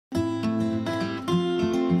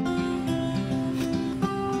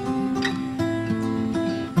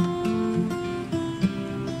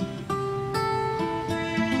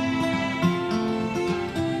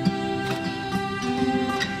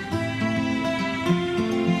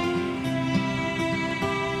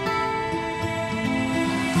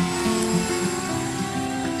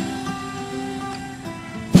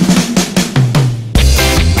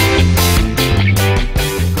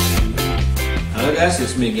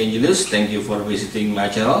it's me Angelus. Thank you for visiting my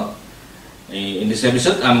channel. In this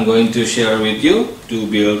episode, I'm going to share with you to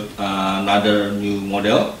build another new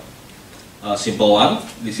model, a simple one.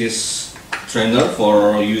 This is trainer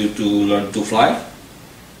for you to learn to fly.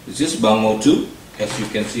 This is Bango 2, as you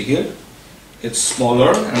can see here. It's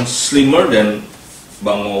smaller and slimmer than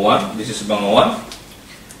Bango 1. This is Bango 1,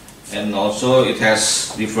 and also it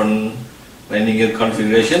has different landing gear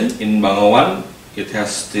configuration. In Bango 1, it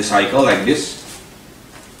has the cycle like this,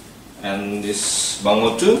 and this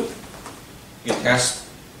Bango 2, it has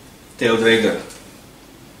tail dragger.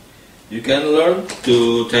 You can learn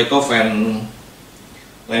to take off and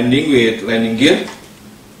landing with landing gear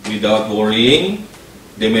without worrying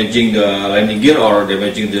damaging the landing gear or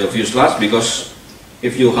damaging the fuselage, because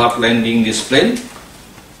if you hard landing this plane,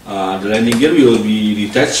 the landing gear will be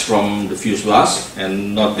detached from the fuselage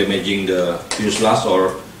and not damaging the fuselage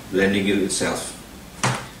or landing gear itself.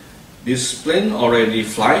 This plane already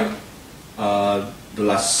fly the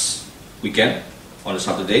last weekend on a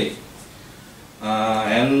Saturday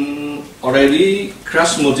and already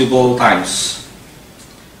crashed multiple times.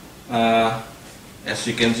 As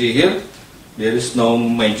you can see here, there is no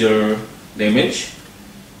major damage,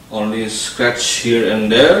 only scratch here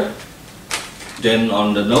and there, then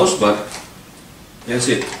on the nose, but that's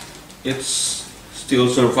it. It's still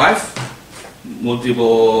survive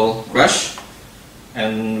multiple crash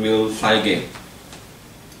and will fly again.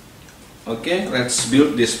 Okay, let's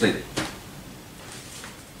build this plane.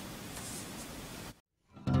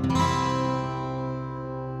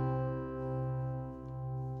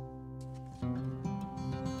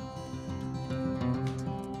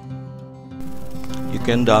 You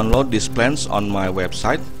can download these plans on my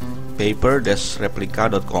website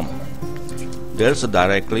paper-replica.com. There's a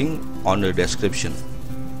direct link on the description.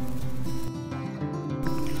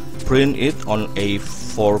 Print it on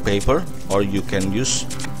A4 paper, or you can use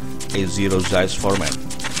A0 size format.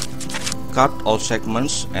 Cut all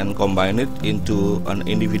segments and combine it into an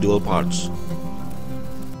individual parts.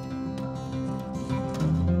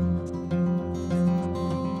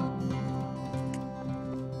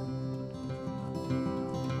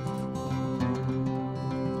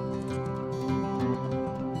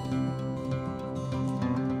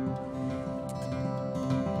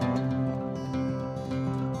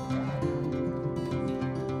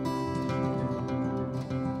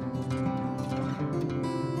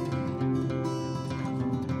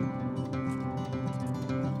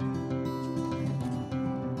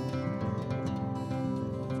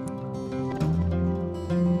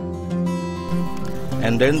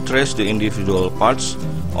 And then trace the individual parts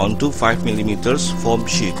onto 5mm foam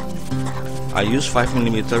sheet. I use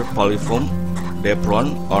 5mm polyfoam,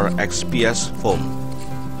 Depron or XPS foam.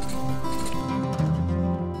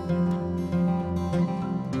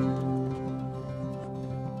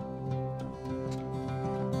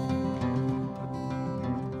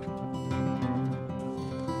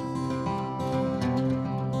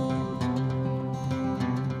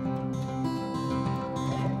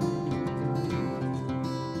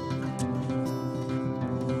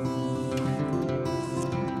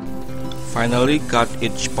 Finally, cut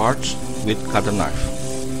each part with cutter knife.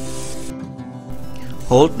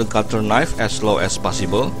 Hold the cutter knife as low as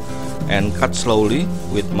possible and cut slowly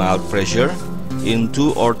with mild pressure in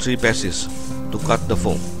 2 or 3 passes to cut the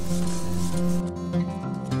foam.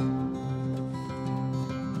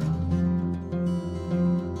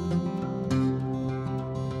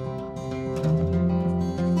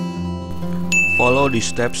 Follow these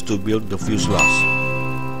steps to build the fuselage.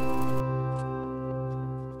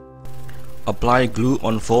 Apply glue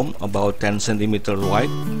on foam about 10 cm wide.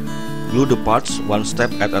 Glue the parts one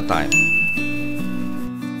step at a time.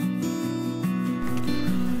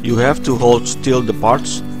 You have to hold still the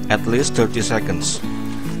parts at least 30 seconds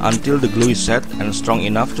until the glue is set and strong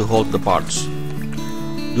enough to hold the parts.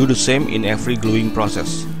 Do the same in every gluing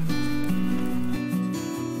process.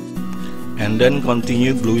 And then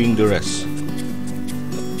continue gluing the rest.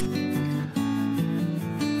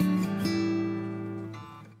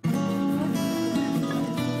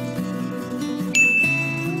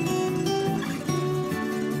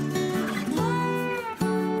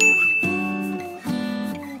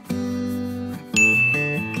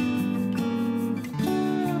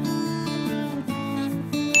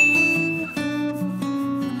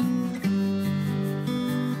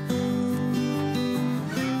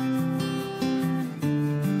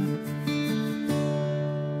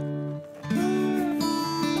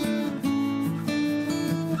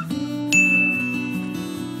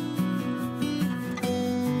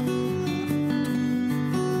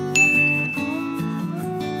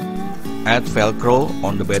 Add Velcro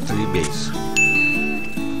on the battery base.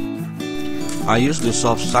 I use the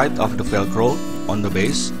soft side of the Velcro on the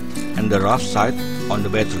base and the rough side on the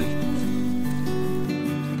battery.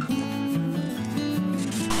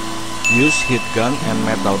 Use heat gun and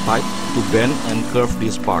metal pipe to bend and curve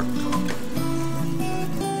this part.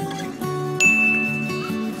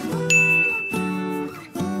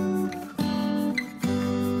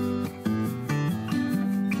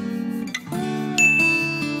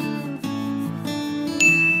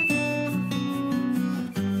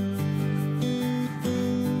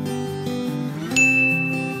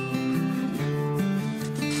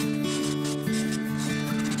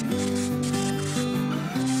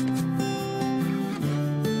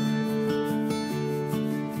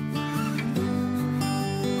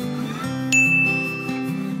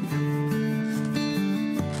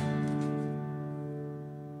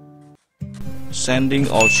 Sanding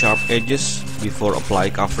all sharp edges before apply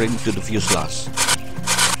covering to the fuselage.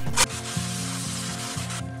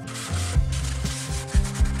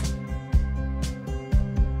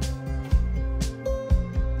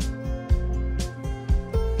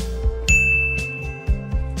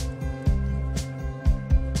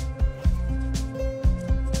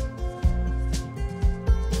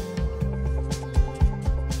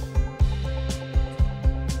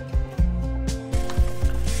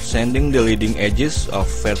 Sanding the leading edges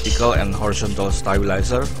of vertical and horizontal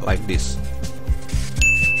stabilizer like this.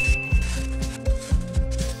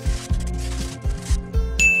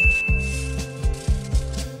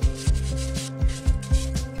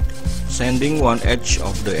 Sanding one edge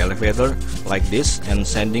of the elevator like this and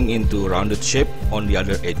sanding into rounded shape on the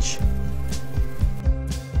other edge.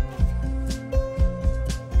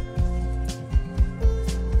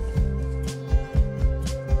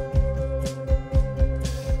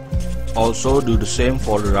 Also do the same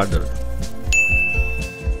for the rudder.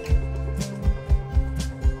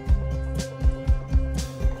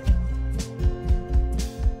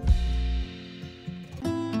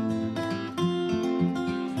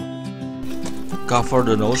 Cover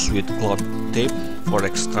the nose with cloth tape for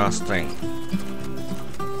extra strength.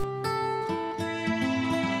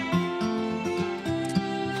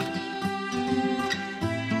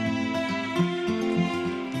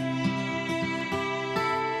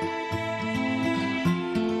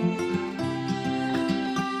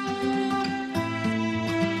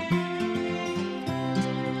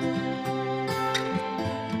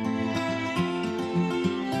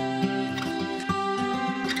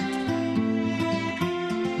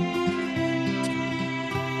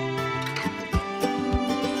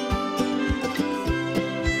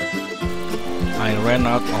 I ran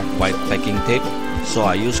out of white packing tape, so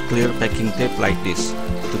I use clear packing tape like this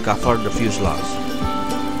to cover the fuselage.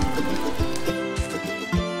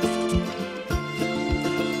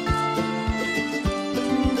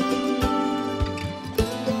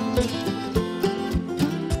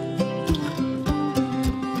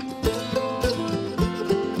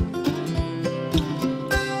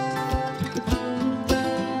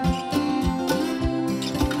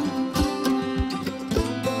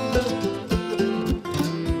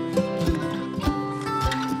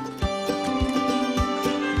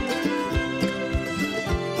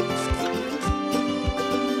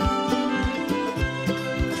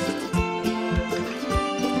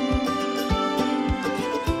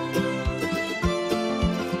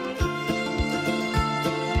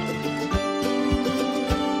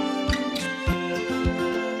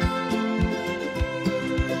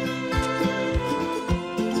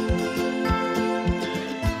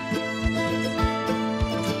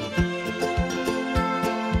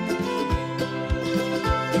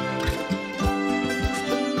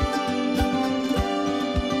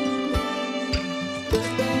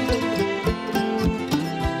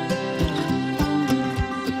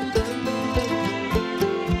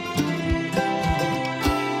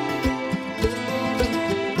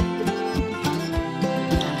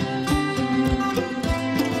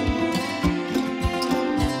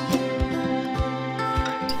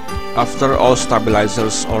 After all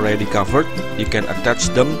stabilizers already covered, you can attach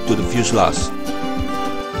them to the fuselage.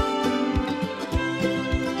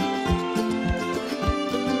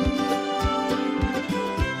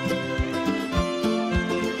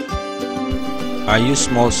 I use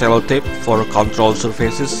small cello tape for control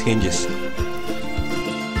surfaces hinges.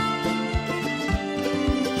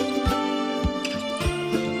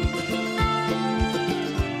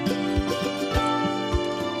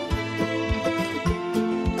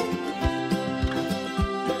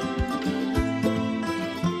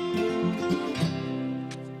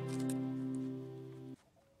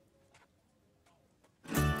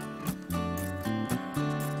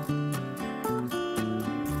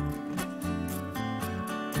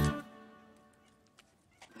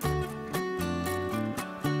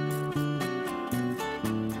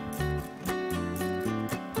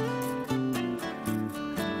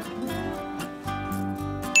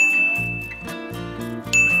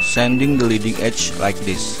 sanding the leading edge like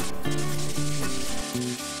this.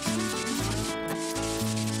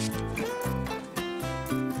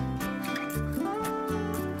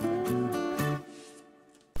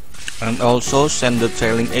 And also sand the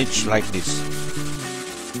trailing edge like this.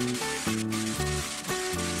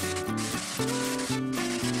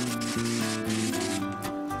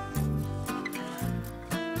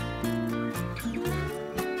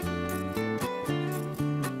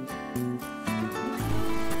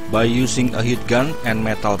 By using a heat gun and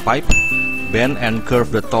metal pipe, bend and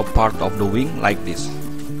curve the top part of the wing like this.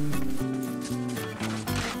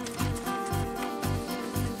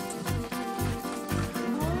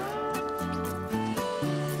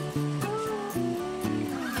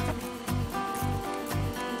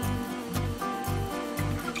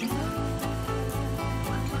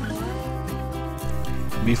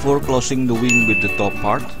 Before closing the wing with the top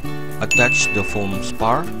part, attach the foam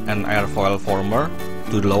spar and airfoil former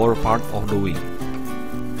to the lower part of the wing.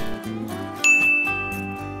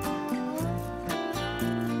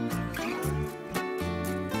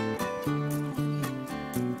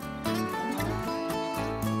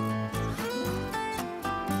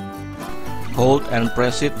 Hold and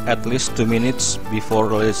press it at least 2 minutes before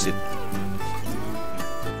release it.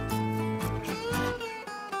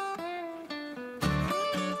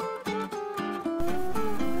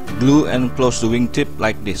 Glue and close the wingtip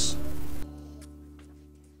like this.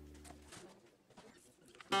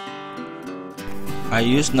 I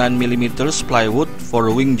use 9mm plywood for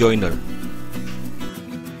the wing joiner.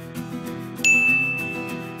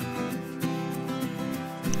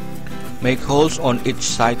 Make holes on each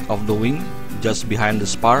side of the wing just behind the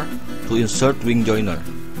spar to insert wing joiner.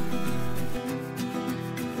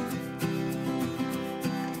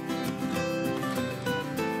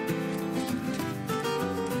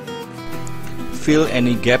 Fill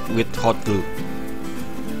any gap with hot glue.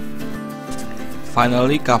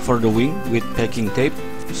 Finally, cover the wing with packing tape.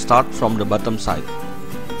 Start from the bottom side.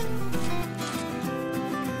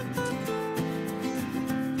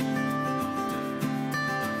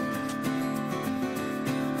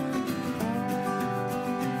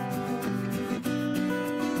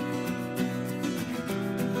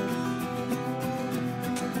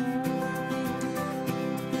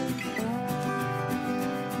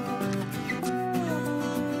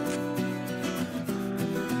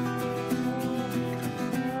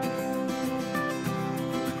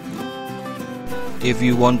 If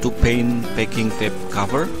you want to paint packing tape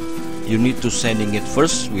cover, you need to sanding it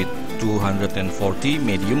first with 240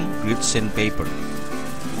 medium grit sandpaper.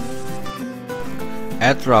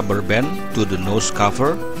 Add rubber band to the nose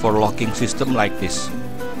cover for locking system like this.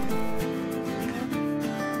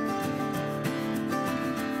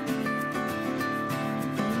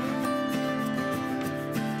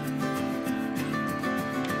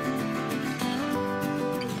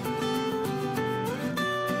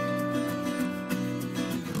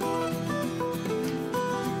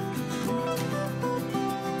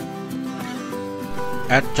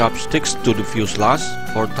 Add chopsticks to the fuselage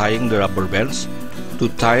for tying the rubber bands to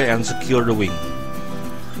tie and secure the wing.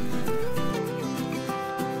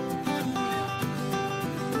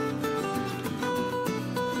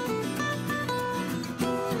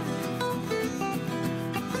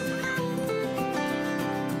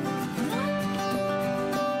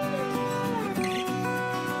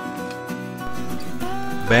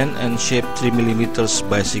 Bend and shape 3mm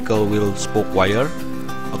bicycle wheel spoke wire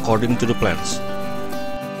according to the plans.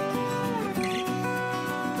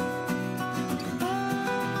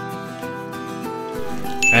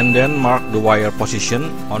 And then mark the wire position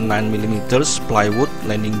on 9mm plywood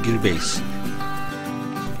landing gear base.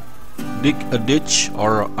 Dig a ditch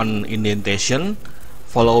or an indentation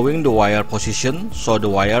following the wire position so the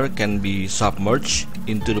wire can be submerged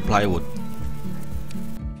into the plywood.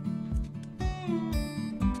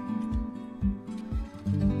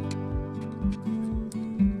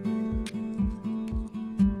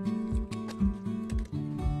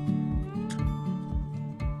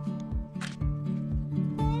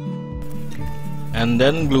 And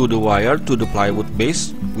then glue the wire to the plywood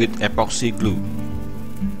base with epoxy glue.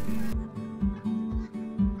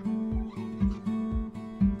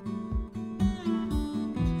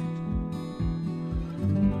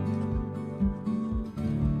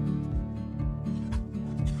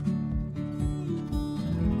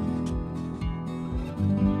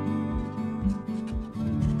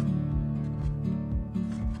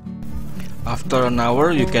 After an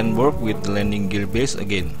hour, you can work with the landing gear base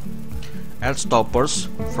again. Add stoppers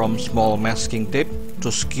from small masking tape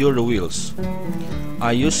to secure the wheels.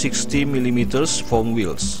 I use 60mm foam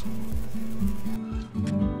wheels.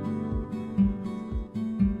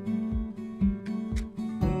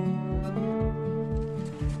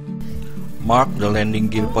 Mark the landing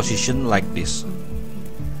gear position like this.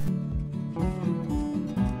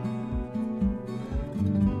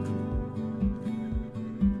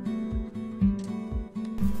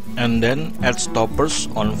 And then add stoppers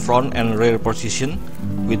on front and rear position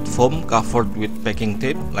with foam covered with packing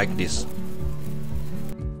tape like this.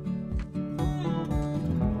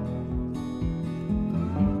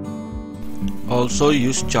 Also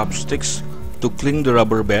use chopsticks to clean the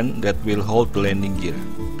rubber band that will hold the landing gear.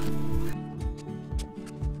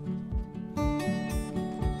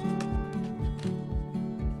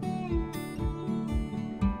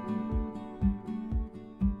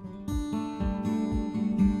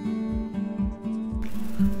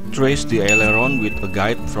 Trace the aileron with a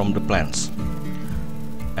guide from the plans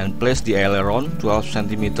and place the aileron 12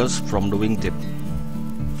 cm from the wingtip.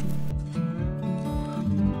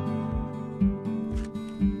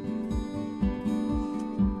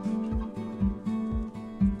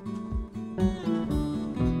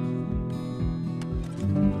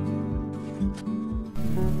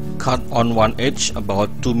 Cut on one edge about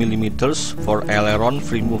 2 mm for aileron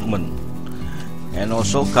free movement, and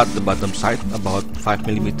also cut the bottom side about 5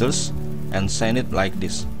 mm and sand it like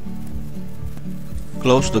this.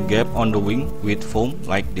 Close the gap on the wing with foam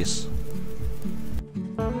like this.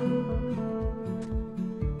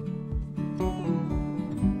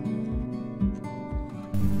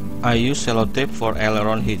 I use sellotape for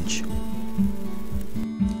aileron hinge.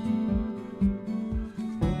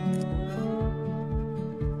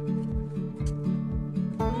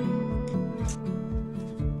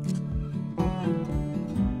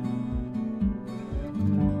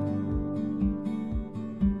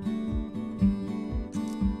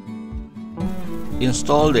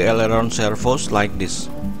 Install the aileron servos like this.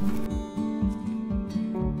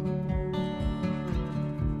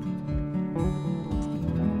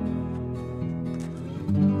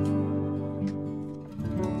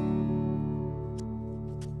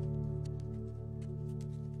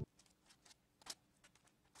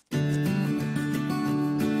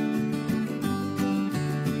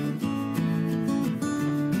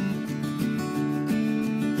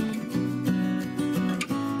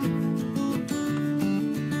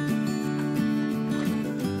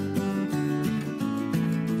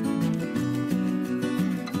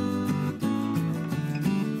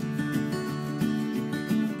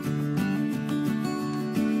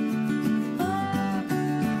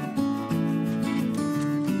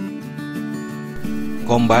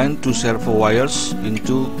 Combine two servo wires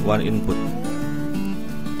into one input.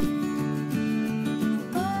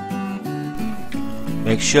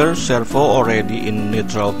 Make sure servo already in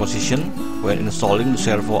neutral position when installing the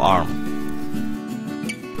servo arm.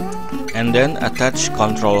 And then attach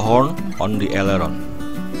control horn on the aileron.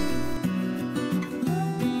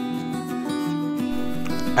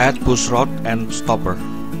 Add push rod and stopper.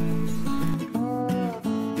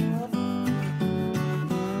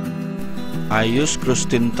 I use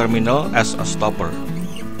cruise-in terminal as a stopper.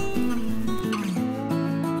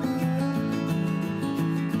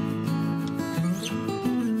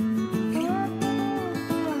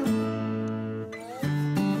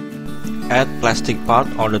 Add plastic part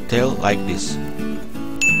on the tail like this.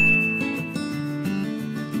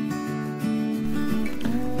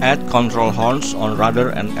 Add control horns on rudder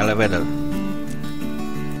and elevator.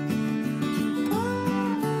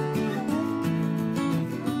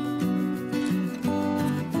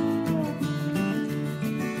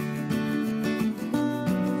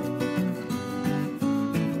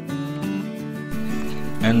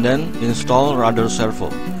 And then install rudder servo.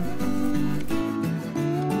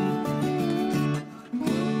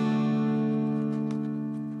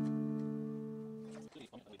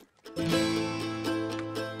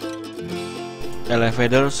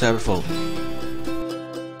 Elevator servo.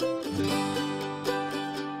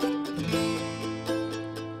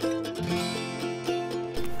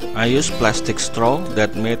 I use plastic straw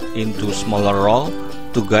that made into smaller roll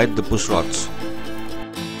to guide the push rods.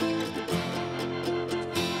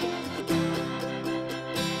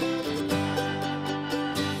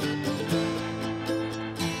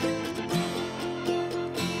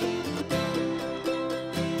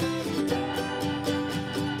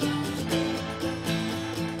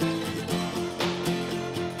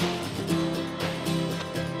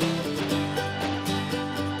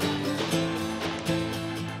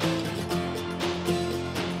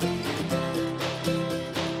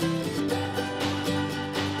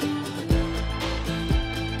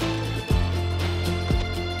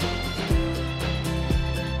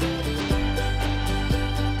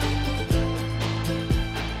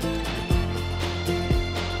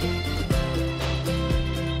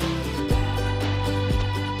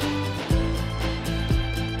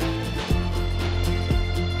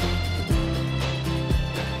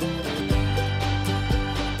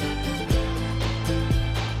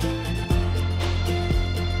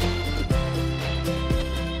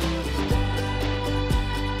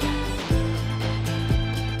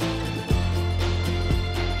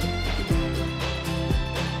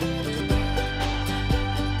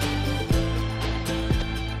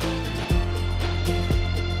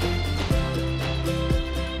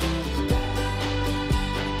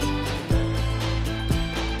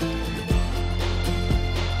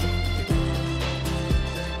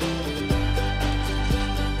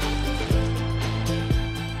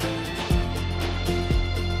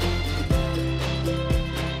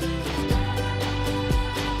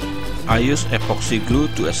 I use epoxy glue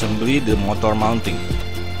to assemble the motor mounting.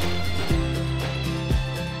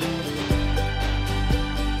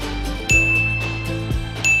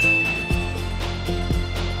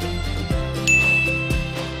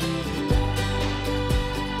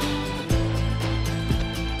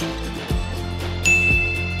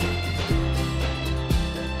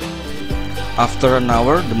 After an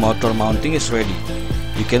hour, the motor mounting is ready.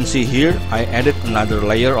 You can see here I added another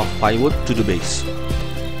layer of plywood to the base.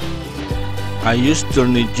 I used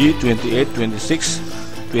Turnigy 2826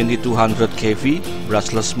 2200 kV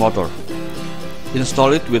brushless motor.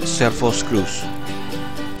 Install it with servo screws.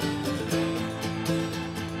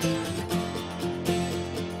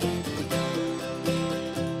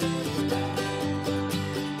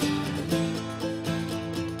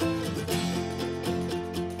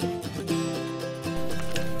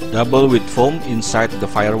 Double with foam inside the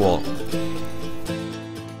firewall.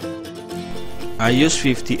 I use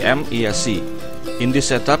 50M ESC. In this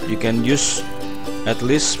setup you can use at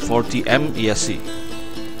least 40M ESC.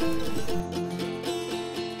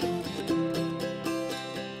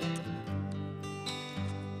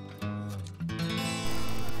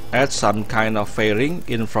 Add some kind of fairing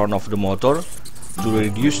in front of the motor to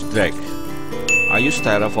reduce drag. I use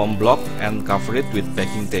styrofoam block and cover it with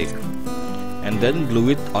packing tape, and then glue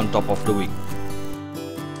it on top of the wing.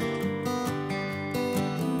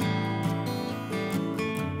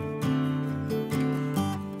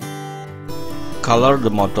 Color the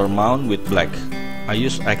motor mount with black. I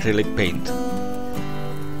use acrylic paint.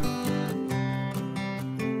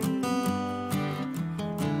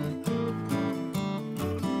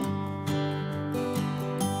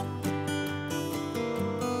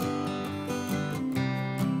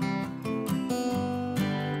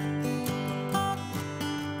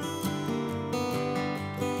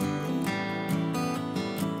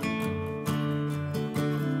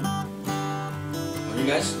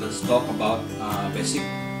 Okay guys, let's talk about basic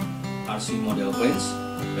RC model planes,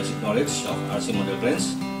 basic knowledge of RC model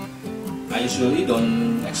planes. I usually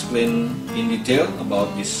don't explain in detail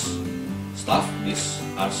about this stuff, this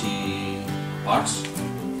RC parts,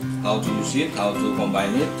 how to use it, how to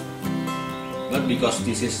combine it. But because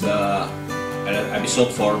this is the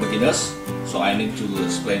episode for beginners, so I need to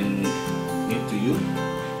explain it to you,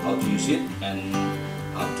 how to use it and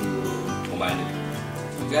how to combine it.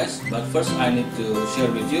 Guys, but first I need to share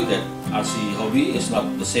with you that RC hobby is not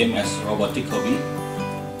the same as robotic hobby.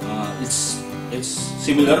 It's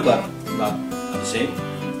similar but not the same.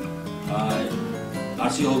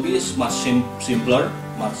 RC hobby is much simpler,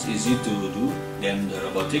 much easier to do than the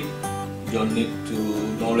robotic. You don't need to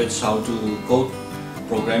knowledge how to code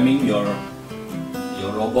programming your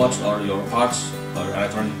robots or your parts or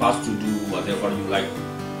electronic parts to do whatever you like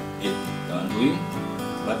it doing.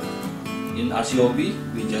 But in RC hobby,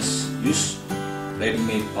 we just use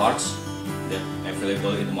ready-made parts that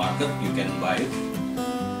available in the market. You can buy it,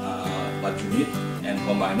 what you need, and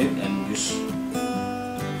combine it and use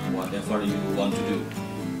whatever you want to do.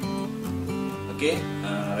 Okay,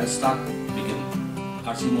 let's start. Begin.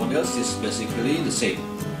 RC models is basically the same,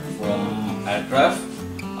 from aircraft,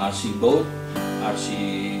 RC boat,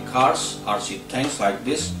 RC cars, RC tanks like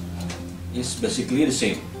this. Is basically the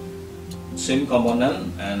same. Same component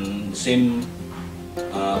and same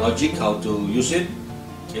logic how to use it.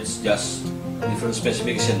 It's just different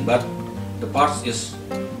specification, but the parts is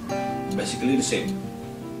basically the same.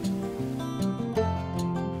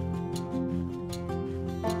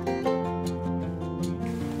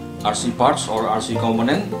 RC parts or RC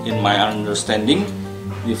component, in my understanding,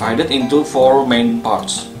 divided into 4 main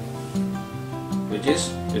parts, which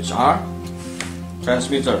are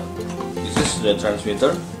transmitter. This is the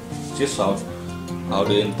transmitter. This is how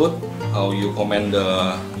the input, how you command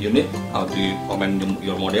the unit, how to command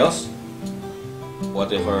your models.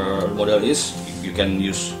 Whatever model is, you can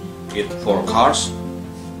use it for cars,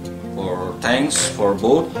 for tanks, for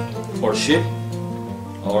boat, for ship,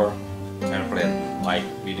 or airplane like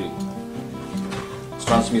we do.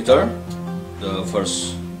 Transmitter, the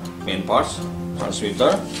first main parts: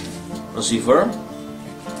 transmitter, receiver,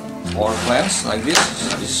 power plants like this.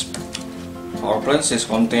 This power plants is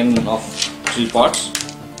contained of 3 parts,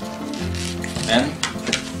 and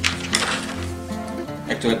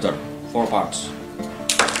actuator, 4 parts.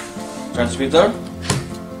 Transmitter,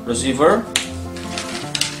 receiver,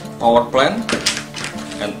 power plant,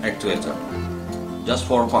 and actuator. Just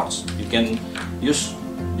 4 parts. You can use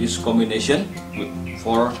this combination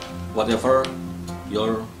for whatever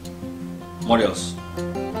your models.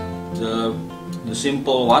 The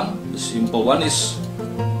simple one is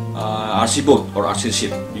RC boat or RC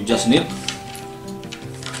ship. You just need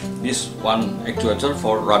this one actuator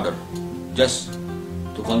for rudder. just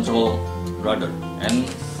to control rudder, and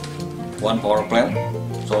one power plant.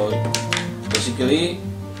 So basically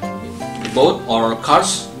boat or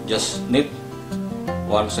cars just need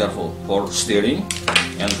one servo for steering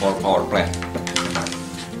and for power plant.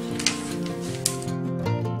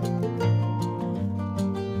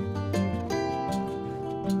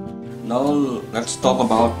 Now let's talk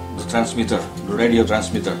about the transmitter, the radio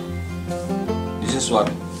transmitter. This is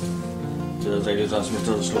what the radio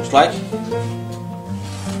transmitter looks like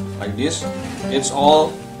this. It's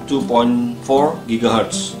all 2.4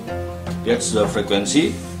 gigahertz. That's the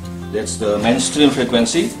frequency. That's the mainstream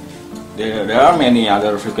frequency. There are many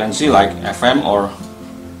other frequency like FM or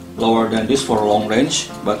lower than this for long range,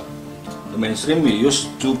 but the mainstream we use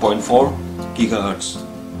 2.4 gigahertz,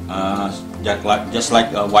 just like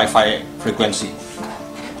a Wi-Fi frequency.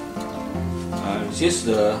 This is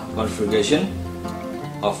the configuration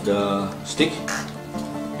of the stick.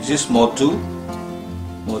 This is mode 2.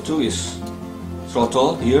 Mode 2 is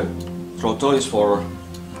throttle here. Throttle is for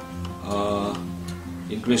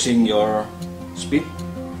increasing your speed,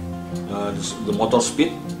 the motor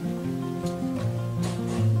speed,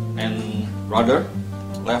 and rudder,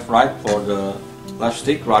 left right for the left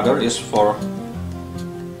stick. Rudder is for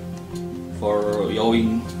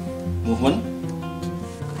yawing movement,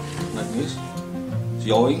 like this. It's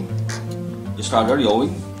yawing, this rudder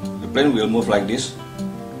yawing, the plane will move like this.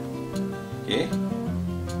 Okay,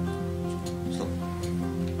 so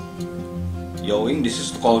yawing, this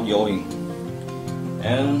is called yawing.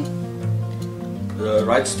 And the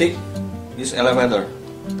right stick is elevator.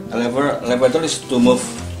 Elevator is to move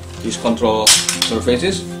these control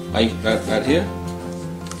surfaces, like right here.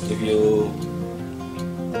 If you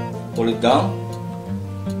pull it down,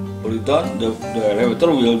 the elevator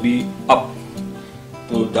will be up.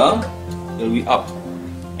 Pull it down, it will be up,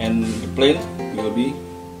 and the plane will be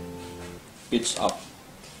pitched up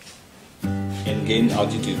and gain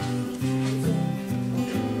altitude.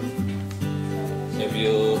 If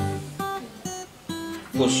you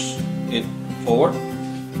push it forward,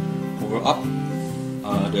 up,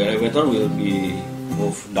 the elevator will be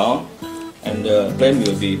moved down and the plane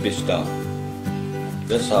will be pitched down.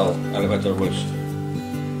 That's how elevator works.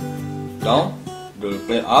 Down, the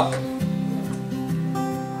plane up,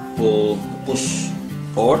 push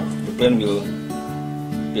forward, the plane will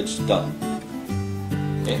pitch down.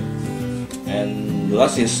 Okay, and the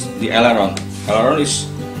last is the aileron. Aileron is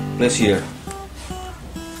placed here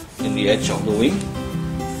in the edge of the wing,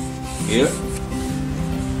 here.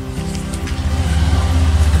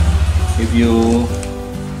 If you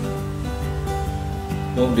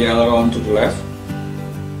move the aileron to the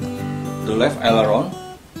left aileron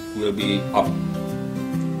will be up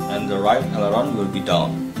and the right aileron will be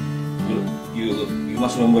down. You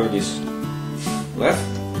must remember this. Left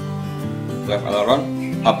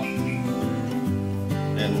aileron up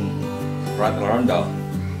and right aileron down.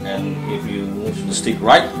 And if you move the stick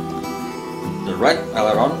right, the right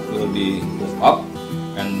aileron will be moved up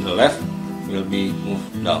and the left will be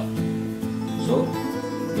moved down. So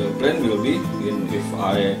the plane will be, if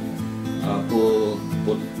I pull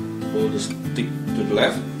the stick to the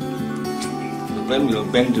left, the plane will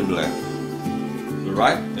bend to the left. The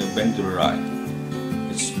right will bend to the right.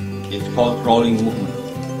 It's called rolling movement.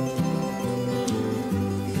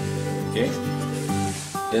 Okay,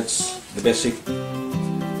 that's the basic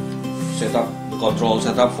setup, the control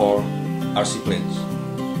setup for RC planes.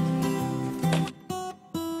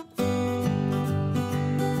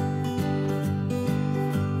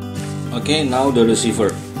 Okay, now the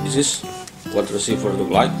receiver. This is what the receiver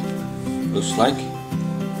looks like.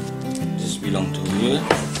 This belongs to here.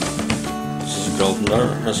 This is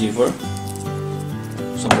Rudder receiver.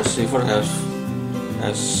 Some receiver has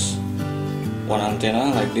one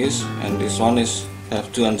antenna like this, and this one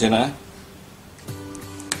have two antenna.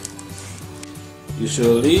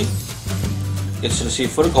 Usually, its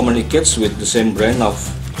receiver communicates with the same brand of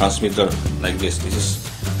transmitter like this. This is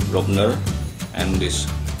Rudder, and this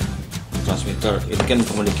transmitter. It can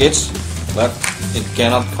communicate, but it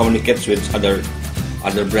cannot communicate with other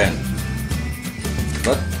brand.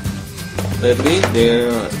 But lately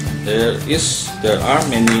there are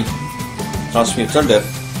many transmitter that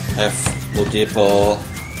have multiple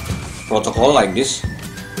protocol like this.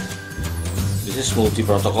 This is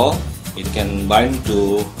multi-protocol. It can bind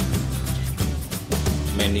to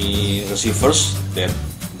many receivers that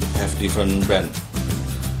have different brand.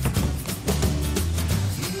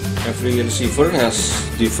 Every receiver has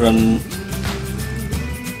different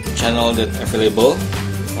channel that available.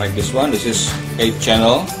 Like this one, this is 8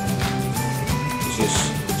 channel. This is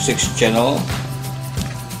 6 channel,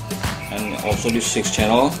 and also this 6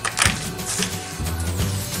 channel.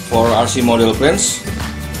 For RC model planes,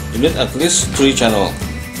 you need at least 3 channel,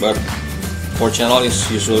 but 4 channel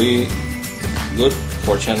is usually good.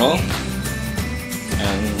 4 channel,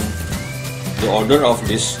 and the order of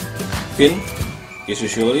this pin is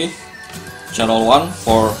usually channel 1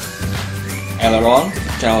 for aileron,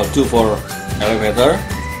 channel 2 for elevator,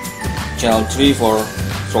 channel 3 for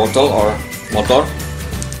throttle or motor,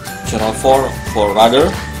 channel 4 for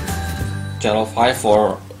rudder, channel 5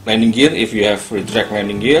 for landing gear if you have retract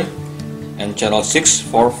landing gear, and channel 6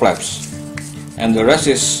 for flaps. And the rest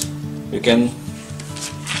is you can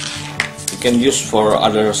use for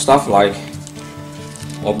other stuff like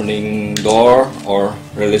opening door or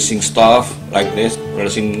releasing stuff like this,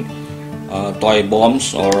 releasing toy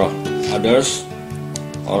bombs or others,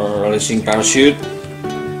 or releasing parachute.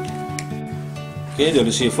 Okay, the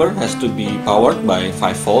receiver has to be powered by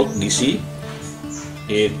 5 volt DC.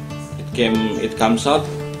 It comes out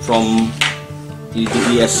from the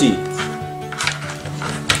ESC.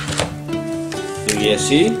 The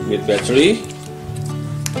ESC with battery.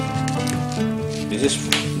 This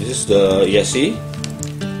is the ESC,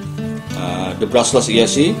 the brushless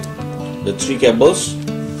ESC. The 3 cables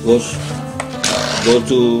go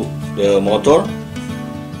to the motor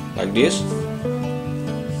like this,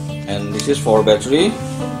 and this is for battery,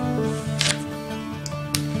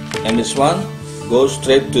 and this one goes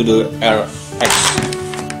straight to the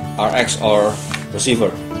RX or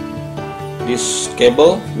receiver. This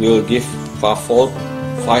cable will give 5 volt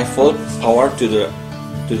power to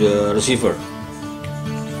the receiver.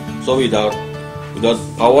 So without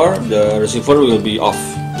power, the receiver will be off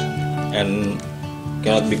and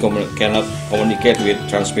cannot communicate with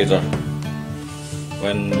transmitter.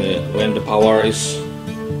 When the power is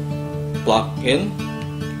plugged in,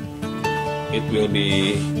 it will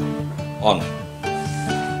be on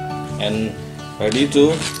and ready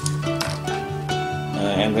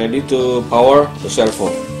to power the servo.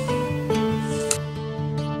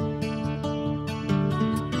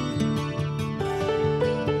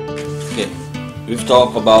 Okay, we've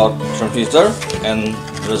talked about transmitter and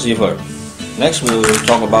receiver. Next we'll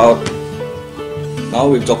talk about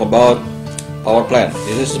power plant.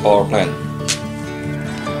 This is the power plant.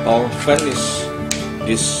 Power plant is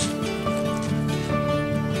this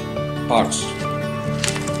parts.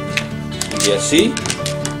 ESC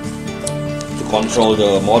to control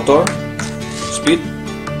the motor speed,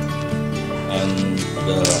 and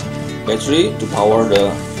the battery to power the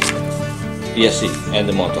ESC and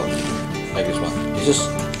the motor, like this one. This is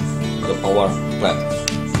the power plant.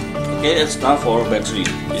 Okay, let's start for battery.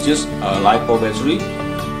 This is a LiPo battery,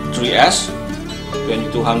 3S,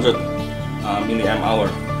 2200 milliamp hour.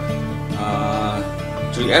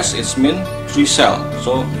 3S is mean 3 cell.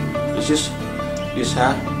 So this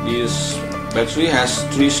battery has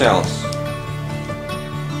 3 cells.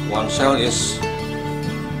 One cell is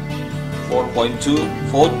 4.2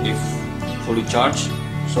 volt if fully charged.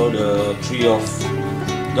 So the 3 of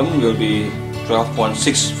them will be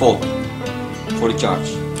 12.6 volt fully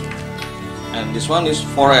charged. And this one is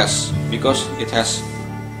 4S because it has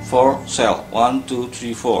 4 cells. 1, 2,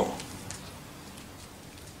 3, 4.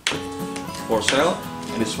 4 cells,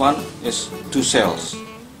 and this one is 2 cells.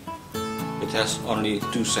 It has only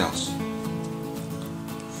 2 cells.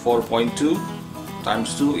 4.2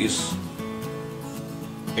 times 2 is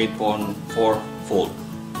 8.4 volt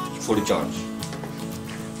fully charged.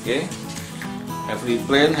 Okay, every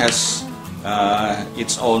plane has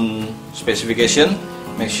its own specification.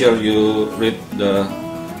 Make sure you read the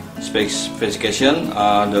specification,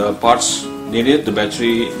 the parts needed, the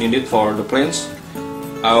battery needed for the planes.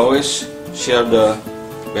 I always share the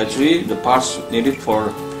battery, the parts needed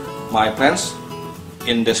for my planes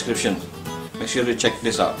in description. Make sure you check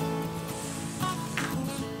this out.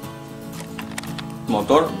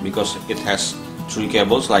 Motor, because it has 3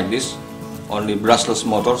 cables like this. Only brushless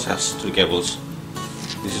motors has 3 cables.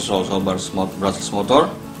 This is also brushless motor.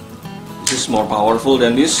 This is more powerful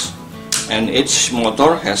than this, and each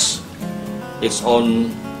motor has its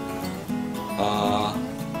own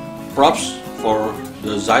props for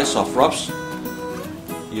the size of props.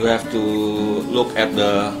 You have to look at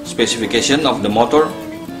the specification of the motor.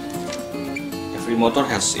 Every motor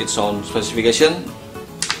has its own specification.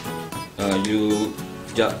 You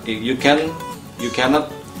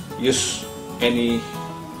cannot use any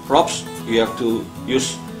props. You have to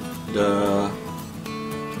use the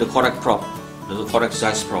correct prop, the correct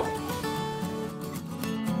size prop.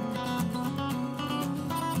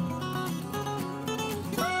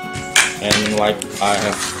 And like I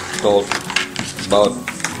have told about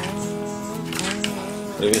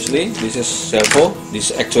previously, this is servo.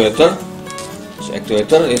 This actuator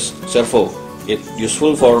is servo. It's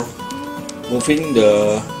useful for moving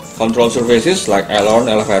the control surfaces like aileron,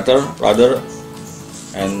 elevator, rudder,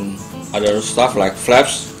 and other stuff like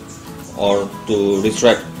flaps, or to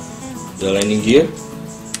retract the landing gear.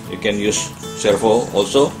 You can use servo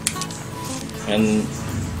also, and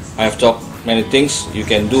I have talked many things you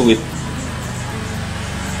can do with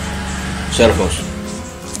servos.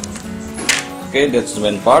 Okay, that's the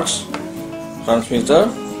main parts: transmitter,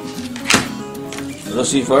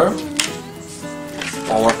 receiver,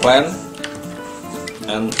 power plant,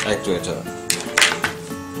 and actuator.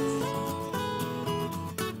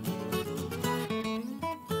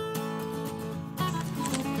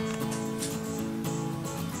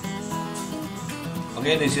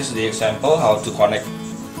 Okay, this is the example how to connect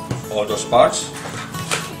all those parts.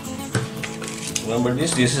 Remember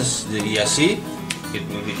this is the ESC. It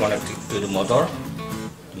will be connected to the motor.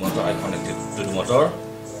 The motor I connected to the motor.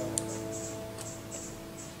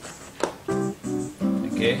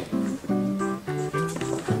 Okay.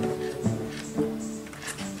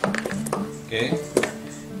 Okay.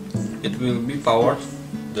 It will be powered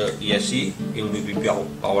the ESC. It will be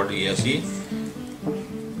powered the ESC.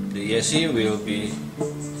 The ESC will be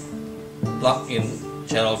plugged in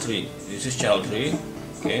channel 3. This is channel 3.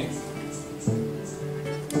 Okay.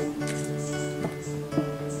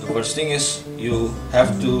 The first thing is you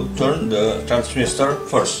have to turn the transmitter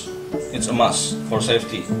first. It's a must for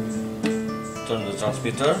safety. Turn the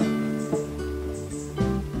transmitter.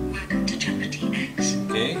 Welcome to Jumper TX.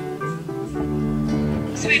 Okay.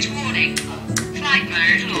 Switch warning. Flight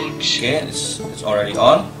mode launch. Okay, it's already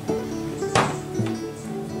on.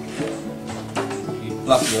 You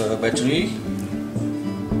plug the battery.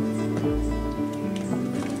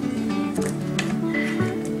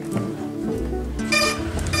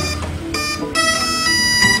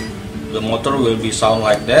 The motor will be sound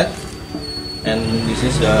like that, and this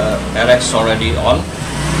is the RX already on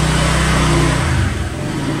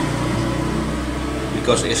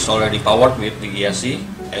because it's already powered with the ESC.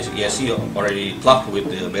 ESC already plugged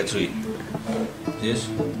with the battery. This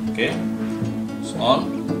okay, it's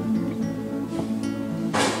on.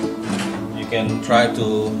 You can try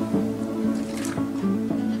to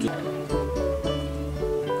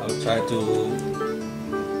I'll try to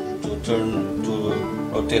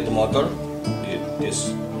rotate the motor with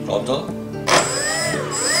this throttle.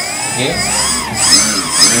 Okay.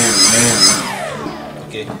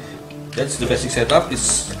 Okay, that's the basic setup.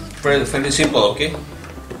 It's very simple. Okay,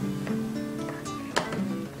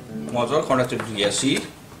 motor connected to the ESC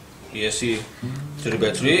to the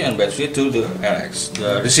battery, and battery to the RX,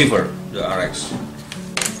 the receiver, the RX.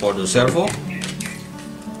 For the servo,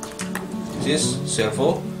 this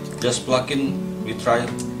servo just plug in. We try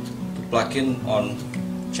to plug in on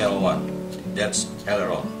channel 1. That's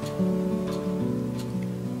aileron.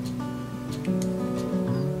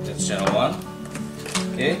 That's channel 1.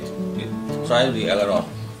 Okay, we try the aileron.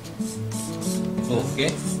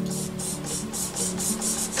 Okay,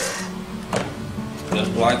 then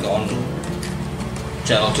plug on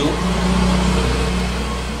channel 2.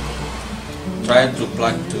 Try to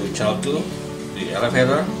plug to channel 2 the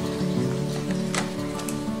elevator.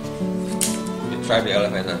 We try the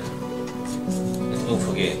elevator. Let's move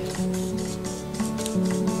again.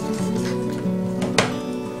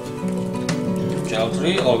 Channel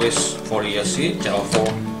 3 always for ESC. Channel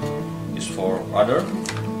 4 is for rudder.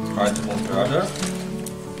 Try to move the rudder.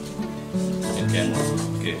 It can move.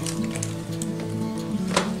 Okay.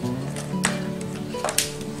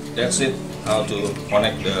 That's it. How to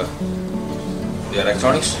connect the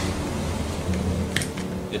electronics.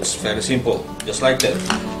 It's very simple, just like that.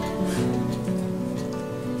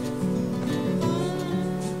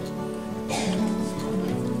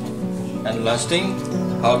 And last thing,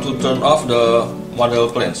 how to turn off the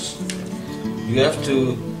model planes. You have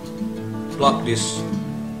to plug this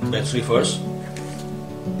battery first.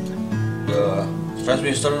 The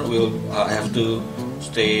transmitter will have to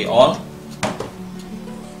stay on.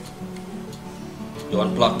 You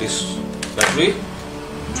unplug this battery.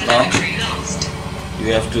 Now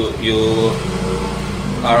you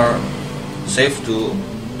are safe to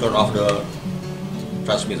turn off the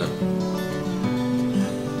transmitter.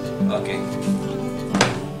 Okay,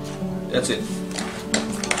 that's it.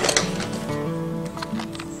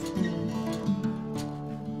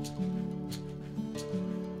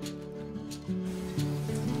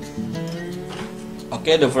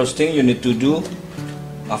 Okay, the first thing you need to do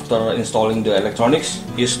after installing the electronics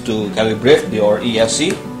is to calibrate your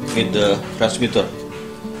ESC with the transmitter.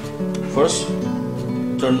 First,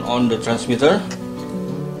 turn on the transmitter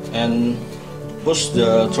and push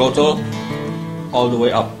the throttle all the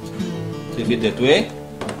way up. Leave it that way,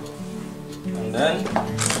 and Then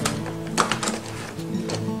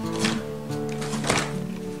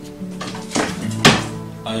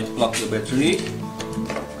I plug the battery.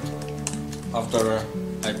 After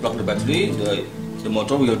I plug the battery, the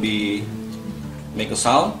motor will make a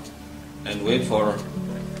sound and wait for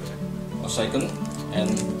a second,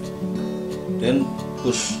 and then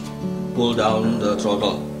pull down the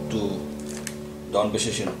throttle to down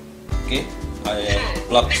position. Okay, I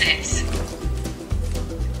plug.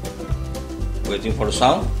 Waiting for the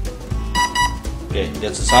sound. Okay,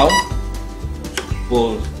 that's the sound.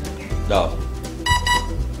 Pull down.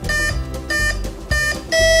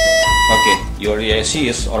 Okay, your EIC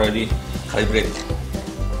is already calibrated.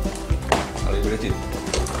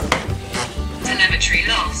 Telemetry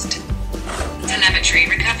lost. Telemetry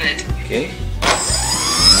recovered. Okay.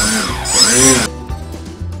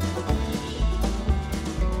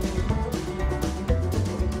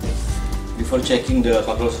 Before checking the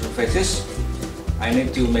control surfaces, I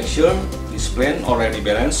need to make sure this plane already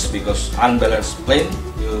balanced, because unbalanced plane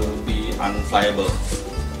will be unflyable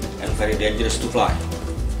and very dangerous to fly.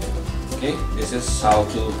 Okay, this is how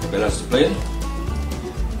to balance the plane.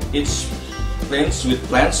 Each planes with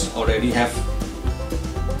plans already have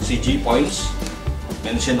CG points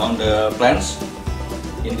mentioned on the plans.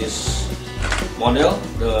 In this model,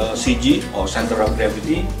 the CG or center of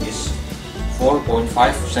gravity is 4.5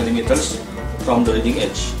 centimeters from the leading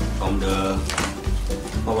edge, from the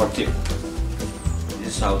power tip.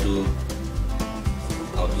 This is how to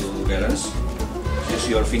balance. Use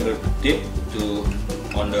your fingertip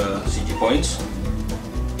on the CG points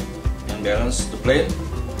and balance the plane.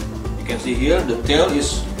 You can see here the tail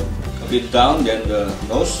is a bit down than the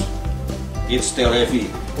nose. It's tail heavy.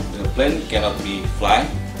 The plane cannot be fly.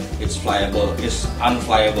 It's flyable. It's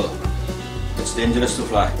unflyable. It's dangerous to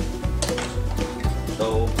fly.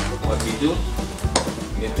 So what we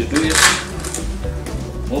need to do is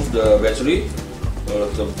move the battery a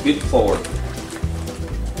little bit forward.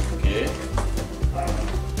 Okay.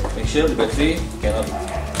 Make sure the battery cannot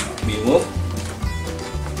be moved.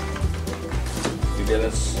 We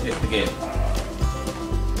balance it again.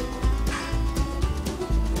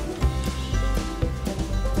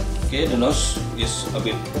 Okay, the nose is a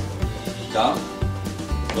bit down,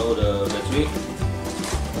 so the battery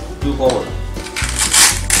to forward.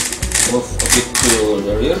 Move a bit to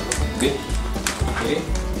the rear, a bit. Okay.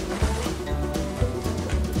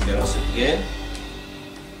 Balance it again.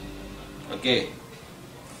 Okay.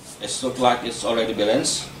 It looks like it's already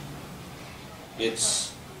balanced.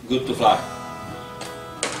 It's good to fly.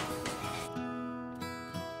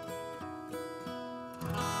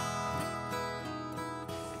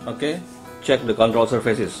 Okay, check the control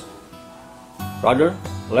surfaces. Rudder,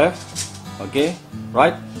 left, okay,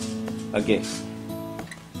 right, okay.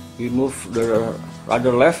 We move the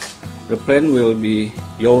rudder left, the plane will be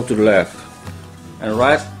yaw to the left, and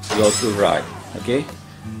right, yaw to the right, okay.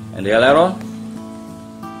 And the aileron,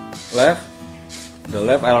 left, the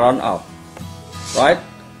left aileron up, right,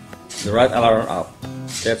 the right aileron up.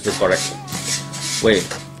 That's the correct way.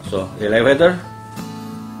 So the elevator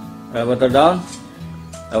down,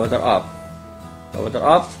 elevator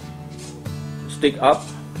up, stick up,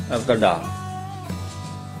 elevator down.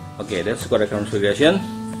 Okay, that's the correct configuration.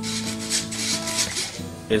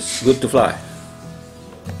 It's good to fly.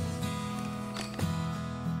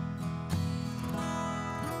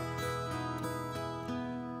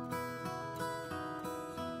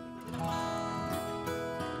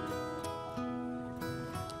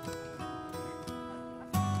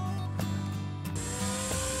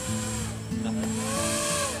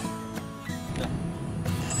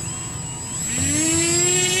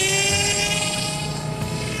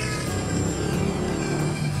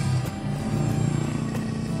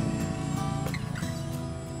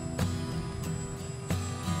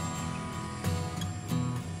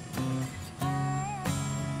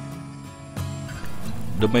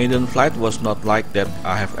 The maiden flight was not like that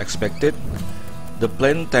I have expected. The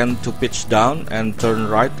plane tend to pitch down and turn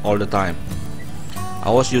right all the time.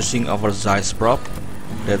 I was using oversized prop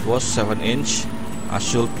that was 7 inch. I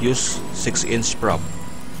should use 6 inch prop.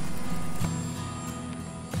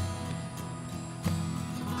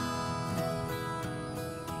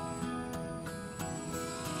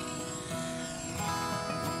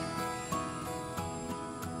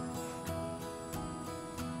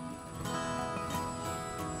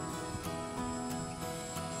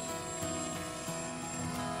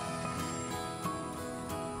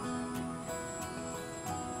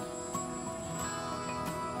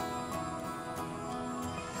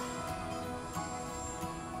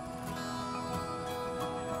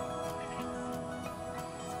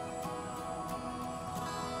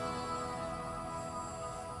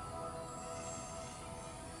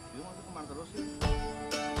 I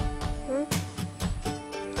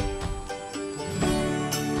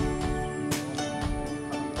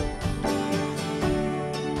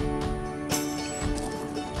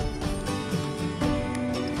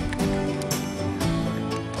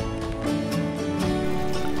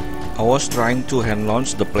was trying to hand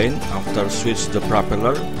launch the plane after switch the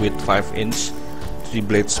propeller with 5-inch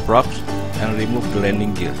 3-blade props and remove the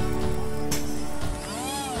landing gear.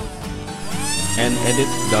 And edit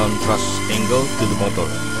down thrust angle to the motor.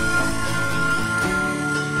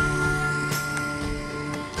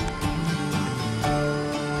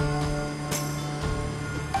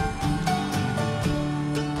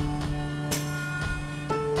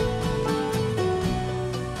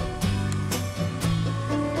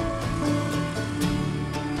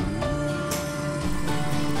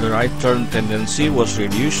 The right turn tendency was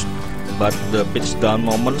reduced, but the pitch down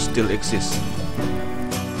moment still exists.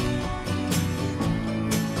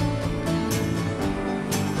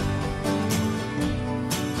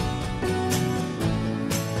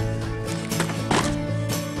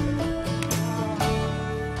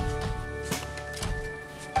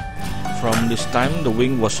 From this time, the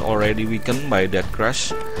wing was already weakened by that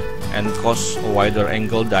crash and caused a wider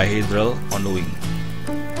angle dihedral on the wing.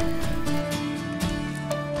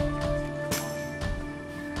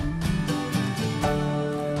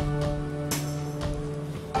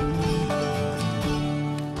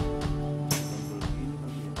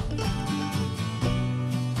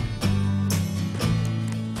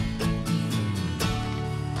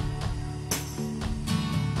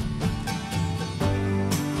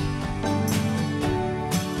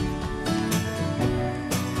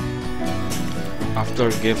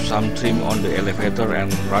 After gave some trim on the elevator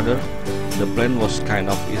and rudder, the plane was kind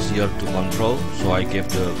of easier to control, so I gave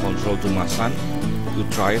the control to my son to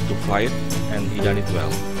try to fly it, and he done it well.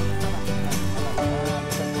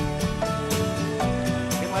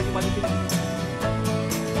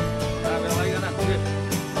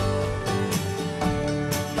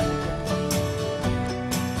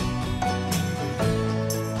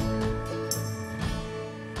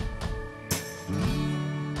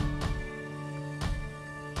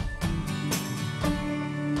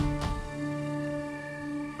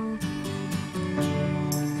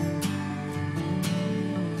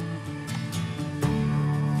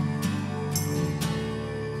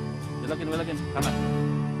 Belokin kanan.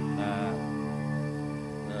 Nah,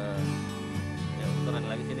 ya turun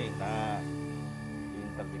lagi sini. Nah,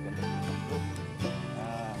 pintar bikin.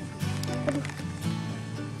 Nah,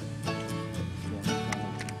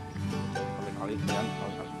 kali-kali yang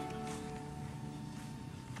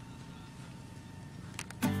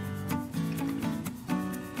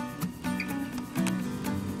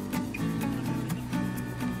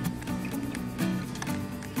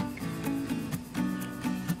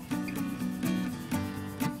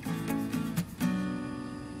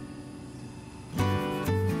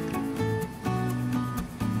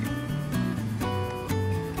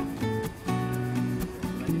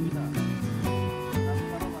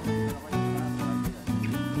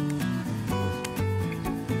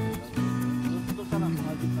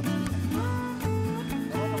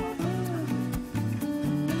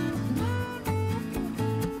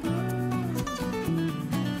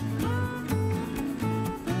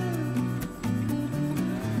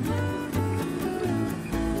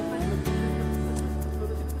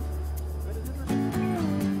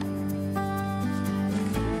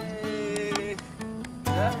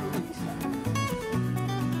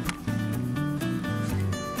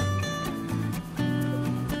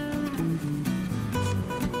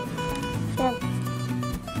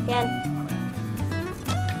Yan.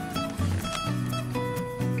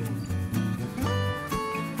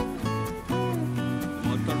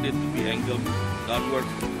 Motor need to be angled downward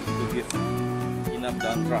to give enough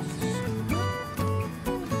down thrust.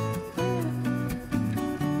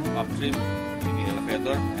 Up trim in the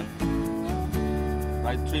elevator and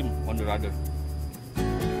right trim on the rudder.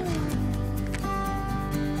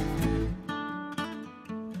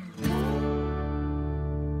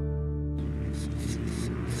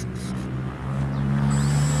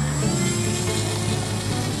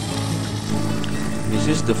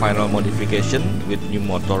 This is the final modification with new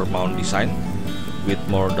motor mount design with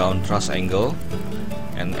more down thrust angle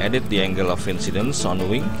and edit the angle of incidence on the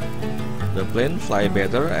wing. The plane fly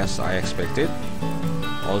better as I expected.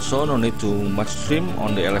 Also no need too much trim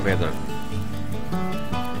on the elevator.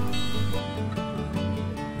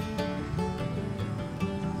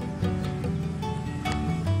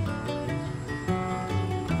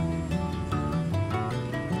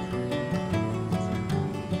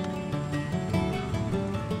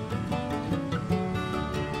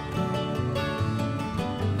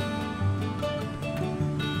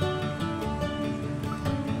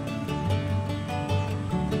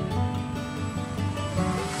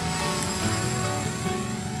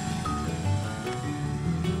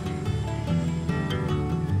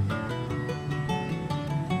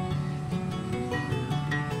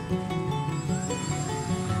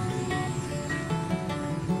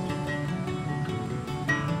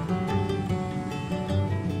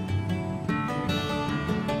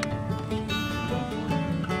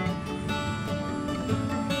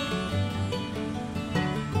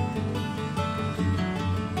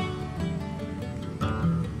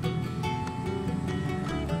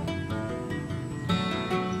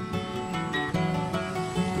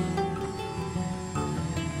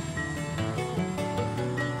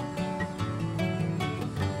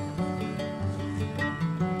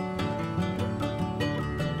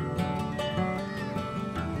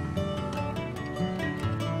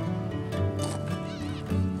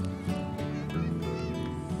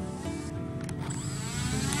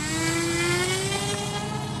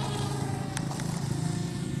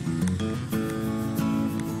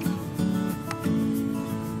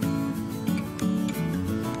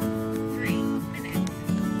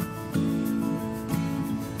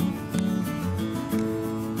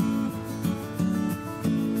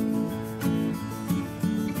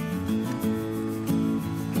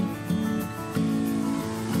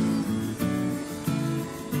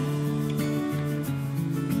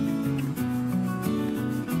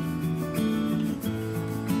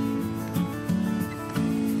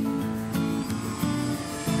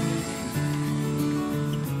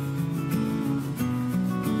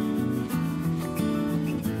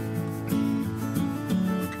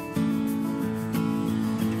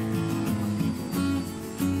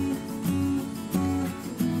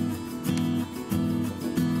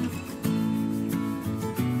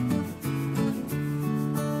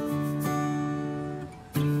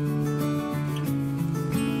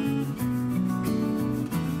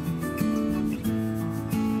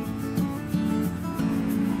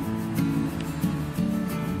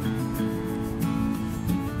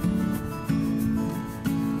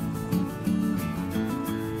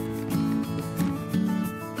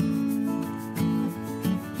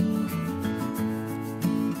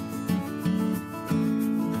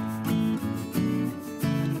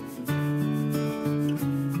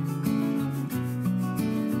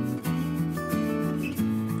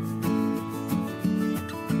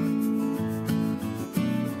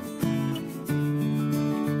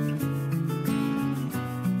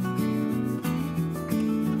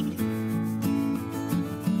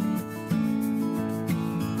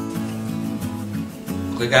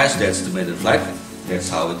 Okay guys, that's the maiden flight. That's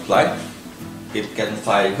how it flies. It can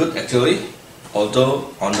fly good actually,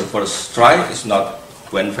 although on the first try it's not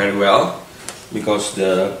went very well because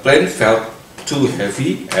the plane felt too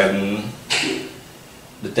heavy and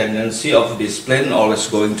the tendency of this plane always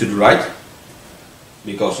going to the right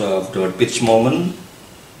because of the pitch moment,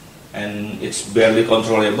 and it's barely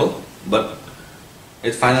controllable, but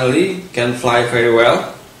it finally can fly very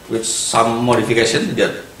well with some modification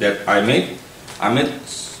that I made. I made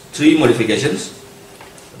 3 modifications.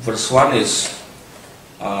 First one is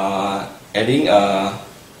adding a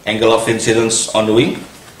angle of incidence on the wing.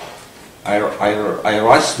 I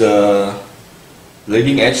raised the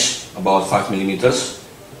leading edge about 5 millimeters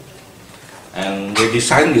and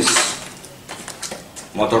redesigned this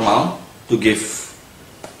motor mount to give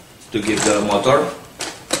the motor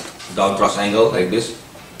down thrust angle like this.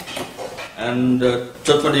 And the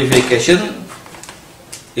third modification,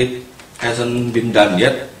 it hasn't been done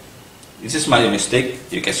yet. This is my mistake,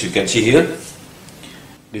 as you can see here.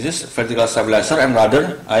 This is vertical stabilizer and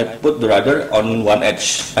rudder. I put the rudder on one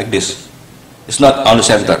edge like this. It's not on the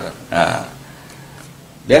center.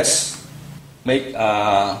 That's make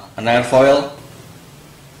an airfoil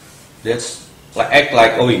that's act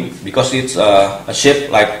like a wing because it's a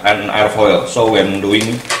shape like an airfoil. So when the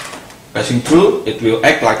wing passing through, it will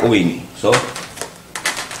act like a wing. So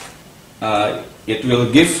it will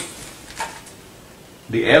give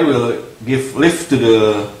the air will give lift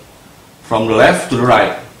to from the left to the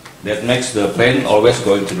right. That makes the plane always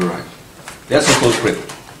going to the right. That's a culprit.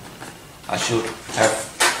 I should have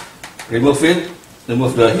removed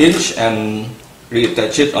the hinge and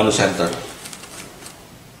reattach it on the center.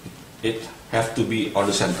 It have to be on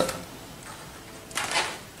the center.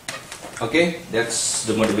 Okay, that's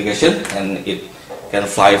the modification and it can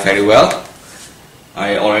fly very well.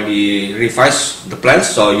 I already revised the plans,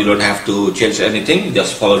 so you don't have to change anything,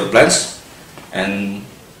 just follow the plans and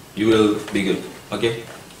you will be good. Okay.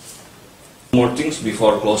 More things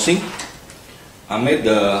before closing. I made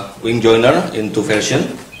the wing joiner in 2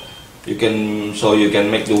 versions. You can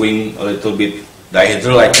make the wing a little bit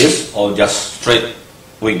dihedral like this or just straight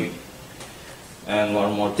wing. And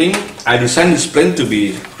one more thing, I designed this plane to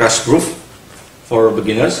be crash proof for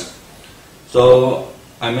beginners. So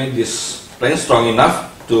I made this plane strong enough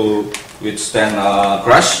to withstand a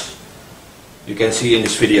crash. You can see in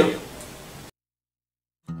this video.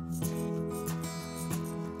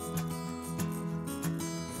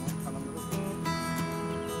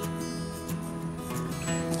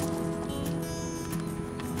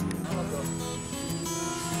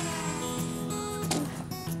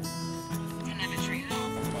 Telemetry off.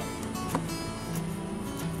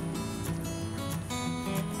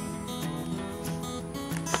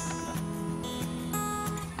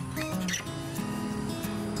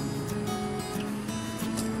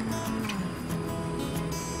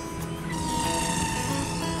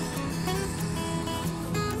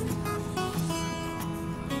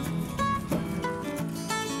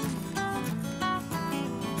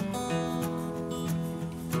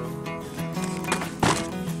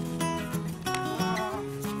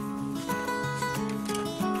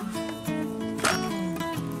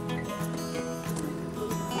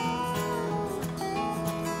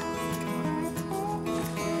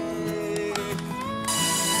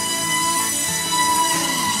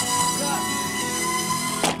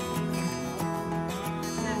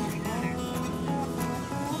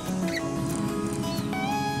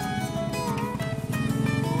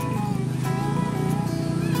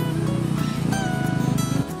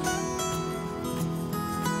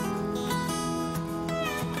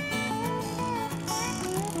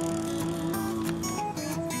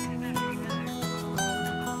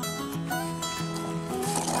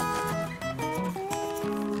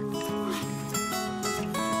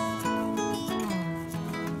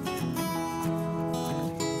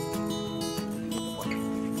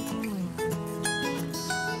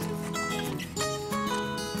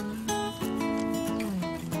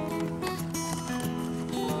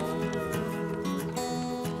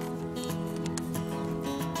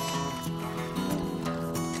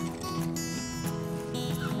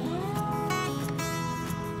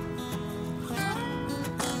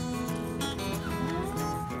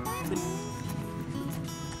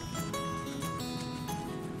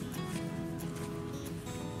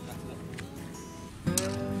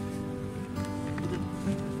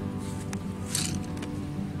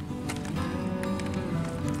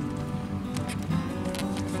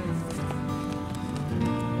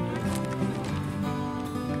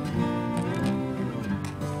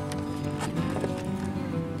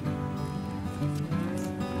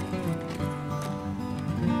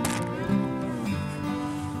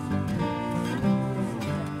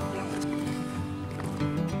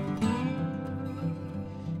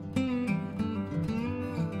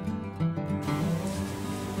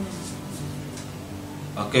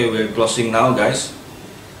 Okay, we're closing now, guys.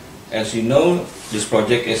 As you know, this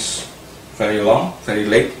project is very long, very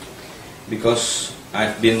late, because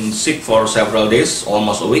I've been sick for several days,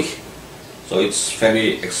 almost a week. So it's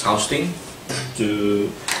very exhausting to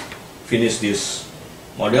finish this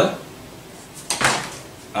model.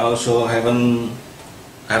 I also haven't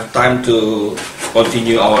have time to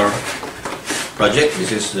continue our project.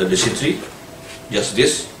 This is the DC3, just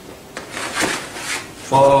this.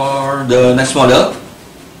 For the next model,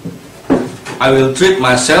 I will treat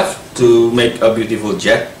myself to make a beautiful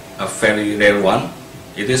jet, a very rare one.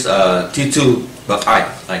 It is a T2 Buckeye,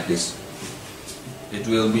 like this. It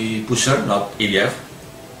will be pusher, not EDF,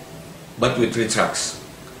 but with 3 tracks.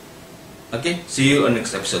 Okay, see you on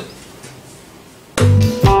next episode.